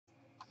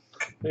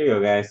There you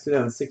go, guys.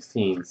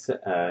 2016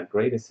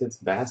 Greatest Hits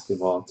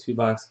Basketball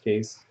 2-box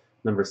case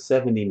number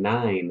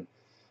 79.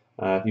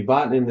 If you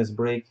bought in this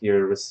break,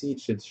 your receipt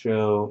should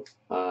show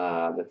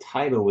the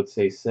title would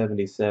say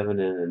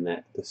 77, and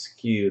then the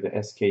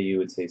SKU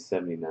would say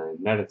 79.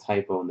 Not a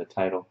typo in the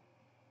title.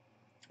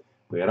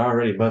 We had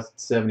already busted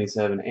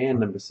 77 and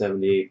number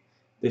 78.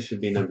 This should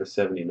be number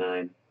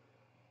 79.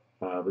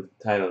 But the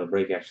title of the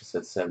break actually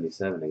said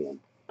 77 again.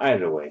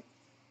 Either way,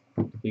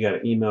 you got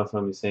an email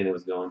from me saying it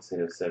was going,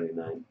 saying it was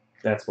 79.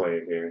 That's why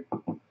you're here.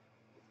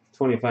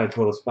 25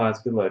 total spots.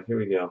 Good luck. Here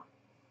we go.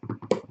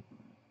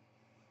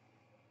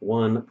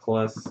 1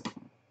 plus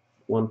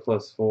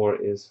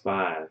 4 is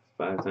 5.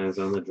 5 times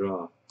on the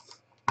draw.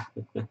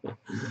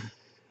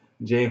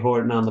 Jay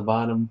Horton on the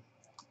bottom.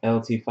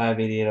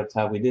 LT588 up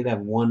top. We did have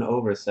one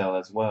oversell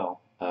as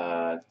well.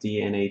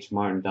 DNH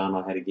Martin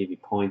Donald had to give you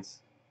points.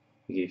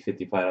 He gave you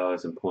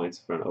 $55 in points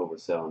for an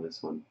oversell on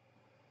this one.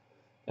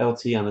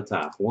 LT on the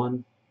top.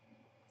 1,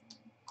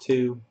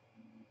 2,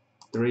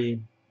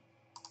 3,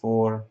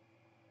 4,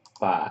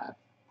 5.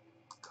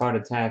 Card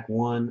attack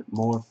 1,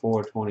 more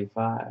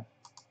 425.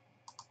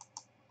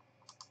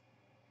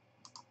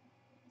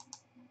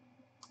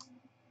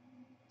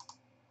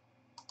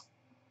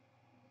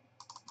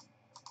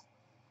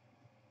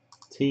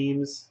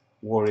 Teams,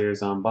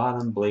 Warriors on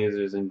bottom,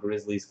 Blazers and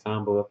Grizzlies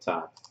combo up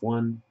top.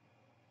 1,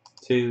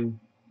 2,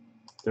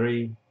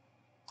 3,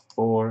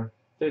 4.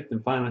 Fifth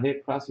and final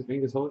hit. Cross your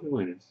fingers, hold your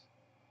winners.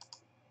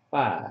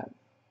 5.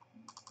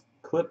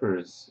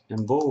 Clippers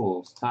and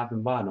Bulls, top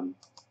and bottom.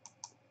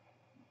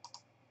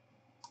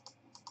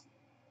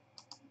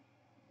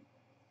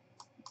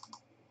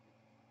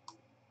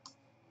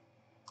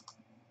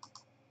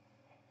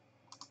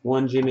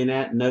 1 Jimmy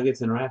Nat,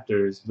 Nuggets and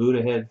Raptors,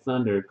 Buddha Head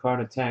Thunder,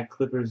 Card Attack,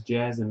 Clippers,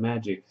 Jazz and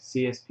Magic,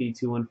 CSP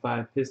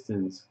 215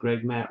 Pistons,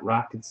 Greg Matt,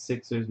 Rockets,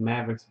 Sixers,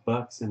 Mavericks,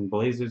 Bucks, and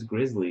Blazers,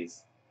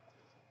 Grizzlies.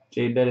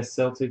 Jay Bettis,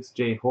 Celtics,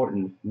 Jay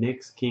Horton,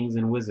 Knicks, Kings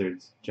and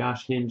Wizards,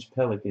 Josh Hinge,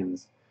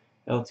 Pelicans,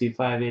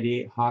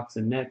 LT588, Hawks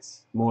and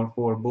Nets, More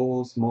 4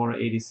 Bulls, More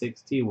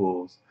 86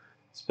 T-Wolves,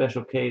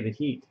 Special K, the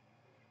Heat,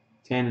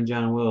 Tan and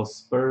John Wills,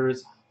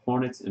 Spurs,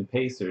 Hornets, and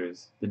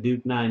Pacers. The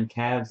Duke 9,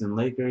 Cavs and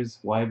Lakers.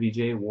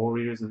 YBJ,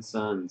 Warriors and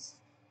Suns.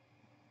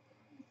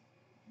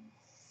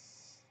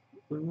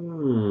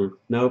 Nope,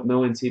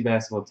 no NT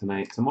basketball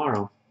tonight.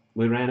 Tomorrow.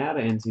 We ran out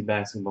of NT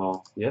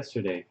basketball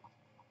yesterday.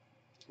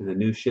 And the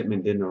new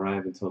shipment didn't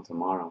arrive until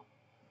tomorrow.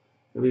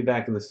 We'll be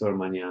back in the store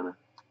mañana.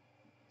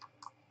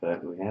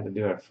 But we had to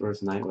do our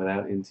first night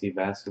without NT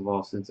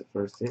basketball since it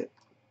first hit.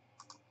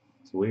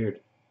 It's weird.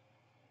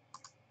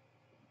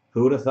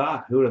 Who would have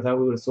thought? Who would have thought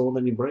we would have sold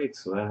any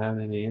breaks without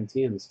having any NT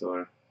in the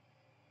store?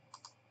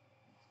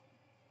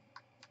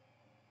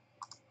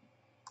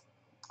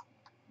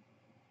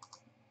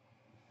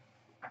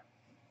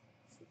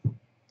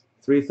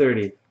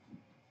 $3.30.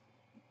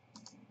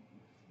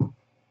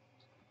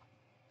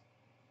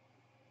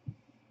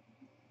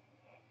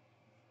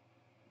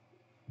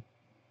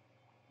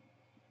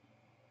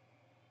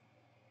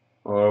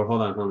 Or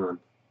hold on.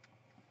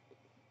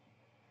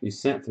 You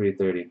sent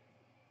 $3.30.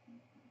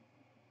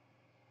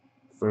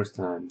 First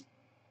time.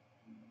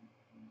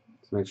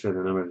 Let's make sure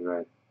the number's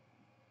right.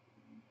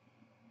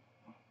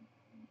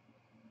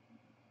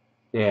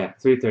 Yeah,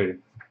 $3.30.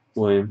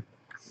 William.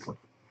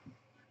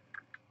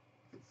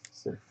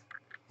 So,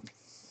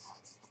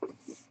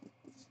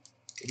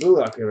 good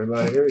luck,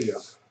 everybody. Here we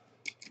go.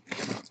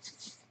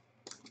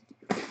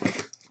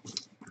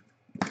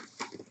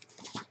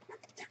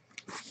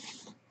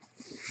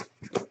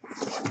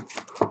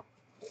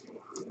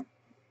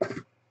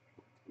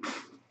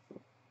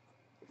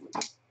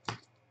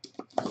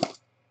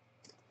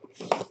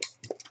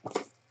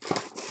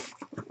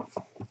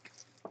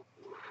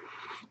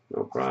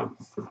 No problem.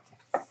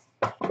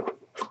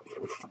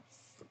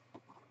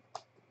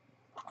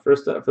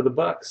 First up for the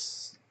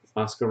Bucks,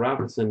 Oscar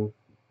Robertson,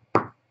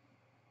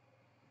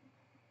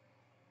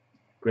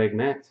 Greg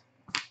Matt.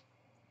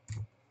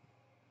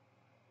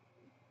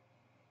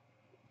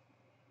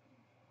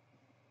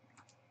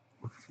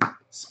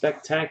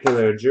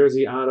 Spectacular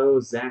Jersey Auto,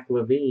 Zach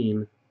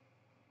LaVine.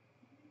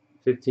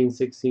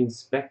 15/16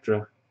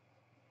 Spectra.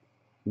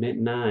 Mint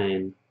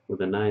 9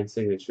 with a 9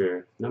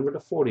 signature. Number to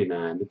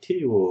 49, the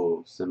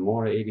T-Wolves, and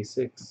more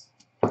 86.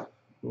 Oh, I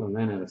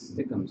ran out of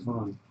stickums. Hold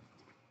on.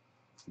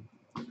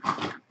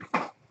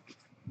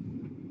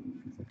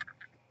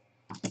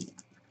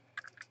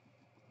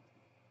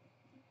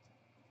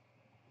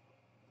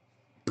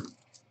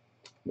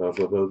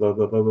 Bad.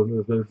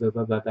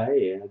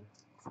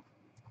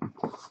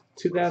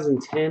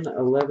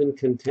 2010-11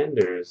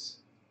 contenders.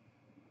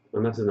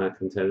 Well, this is not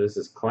contenders.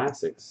 This is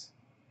classics.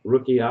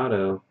 Rookie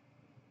auto,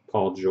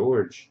 Paul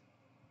George.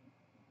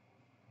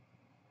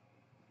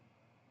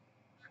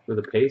 For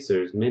the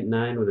Pacers, mint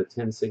 9 with a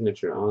 10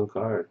 signature on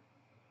card.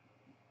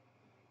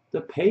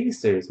 The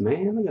Pacers,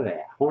 man, look at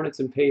that. Hornets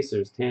and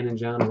Pacers, Tan and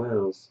John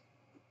Wells.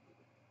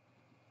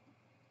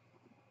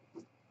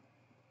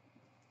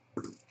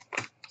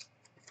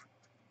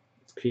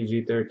 It's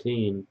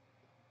PG-13,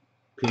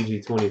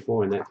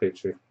 PG-24 in that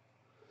picture.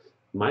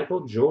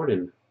 Michael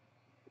Jordan.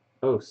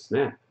 Oh,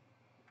 snap.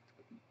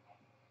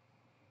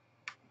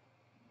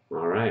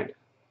 All right.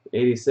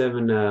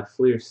 87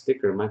 Fleer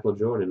sticker, Michael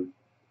Jordan.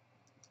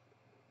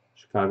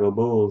 Chicago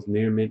Bulls,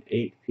 near mint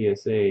 8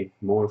 PSA,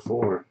 more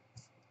 4.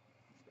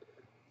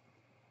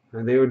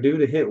 They were due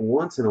to hit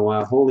once in a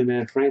while. Holy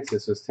Man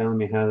Francis was telling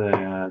me how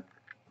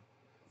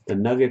the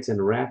Nuggets and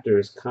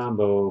Raptors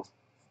combo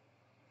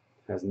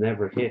has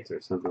never hit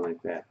or something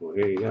like that. Well,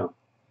 here you go.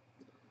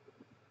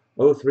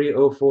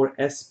 0304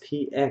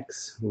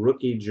 SPX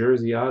rookie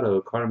jersey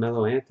auto,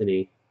 Carmelo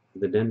Anthony for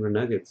the Denver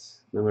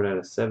Nuggets, numbered out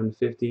of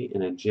 750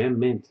 and a gem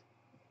mint.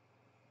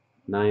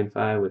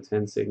 9.5 with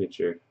 10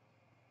 signature.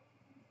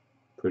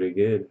 Pretty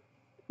good.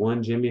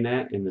 One Jimmy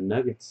Nat in the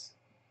Nuggets.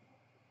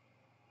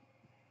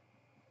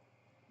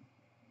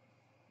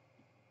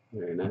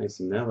 Very nice.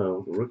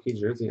 Mellow rookie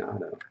jersey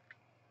auto.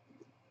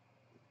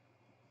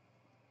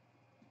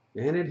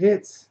 And it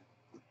hits.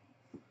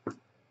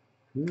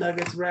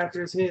 Nuggets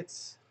Raptors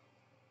hits.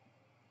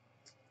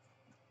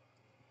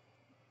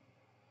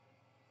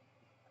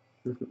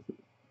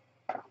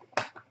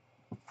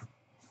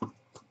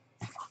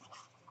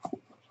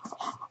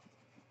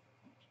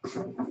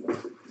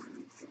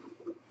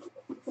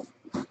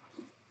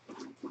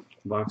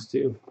 Box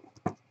 2.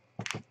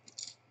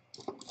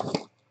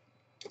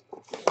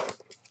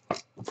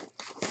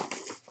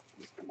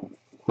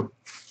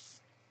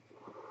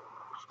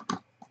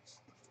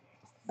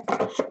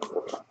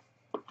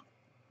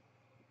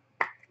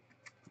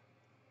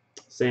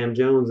 Sam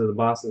Jones of the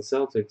Boston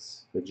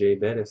Celtics for Jay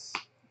Bettis.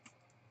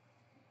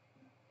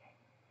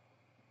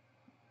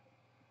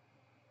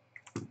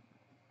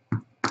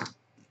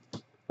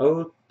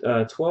 Oh,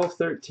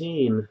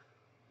 12-13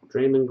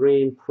 Draymond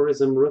Green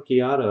Prism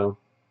rookie auto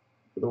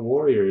for the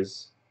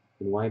Warriors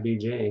and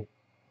YBJ.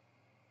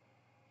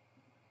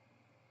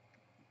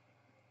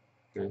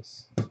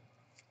 Nice.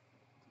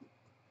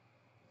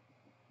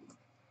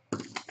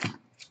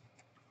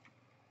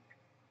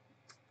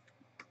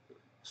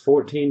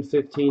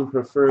 14-15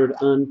 preferred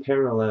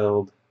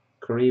unparalleled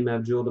Kareem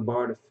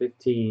Abdul-Jabbar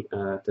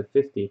to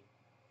 50.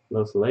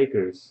 Los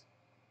Lakers.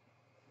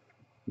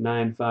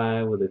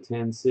 9.5 with a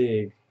 10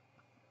 sig.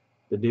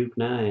 The Duke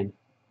 9.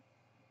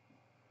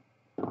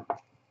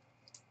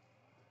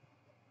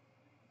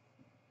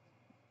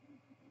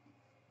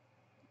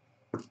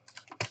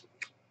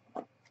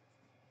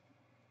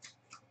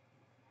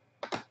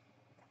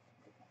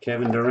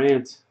 Kevin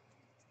Durant.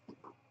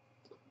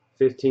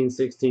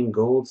 15-16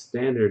 gold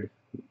standard.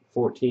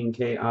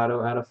 14K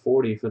auto out of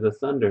 40 for the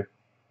Thunder.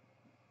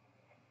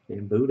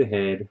 And boot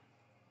ahead.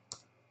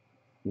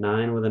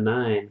 9 with a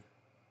 9.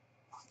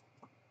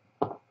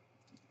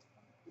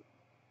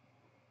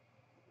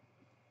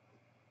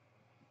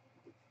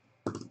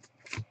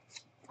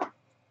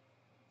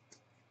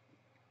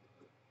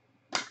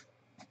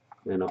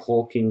 And a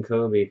hulking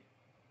Kobe.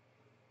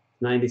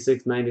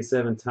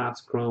 96-97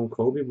 Topps Chrome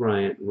Kobe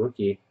Bryant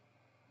rookie.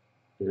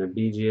 And a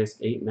BGS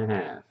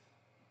 8.5.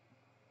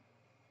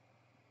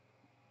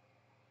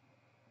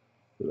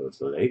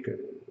 Los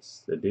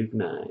Lakers, the Duke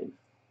 9.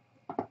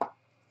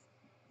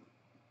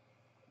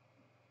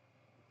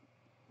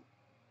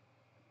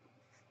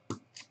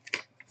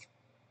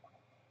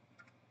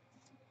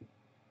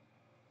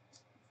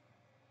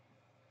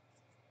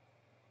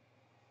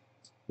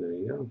 There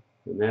you go.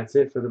 And that's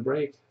it for the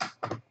break.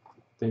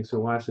 Thanks for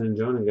watching and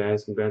joining,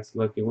 guys. Congrats to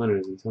lucky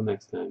winners. Until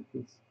next time.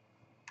 Peace.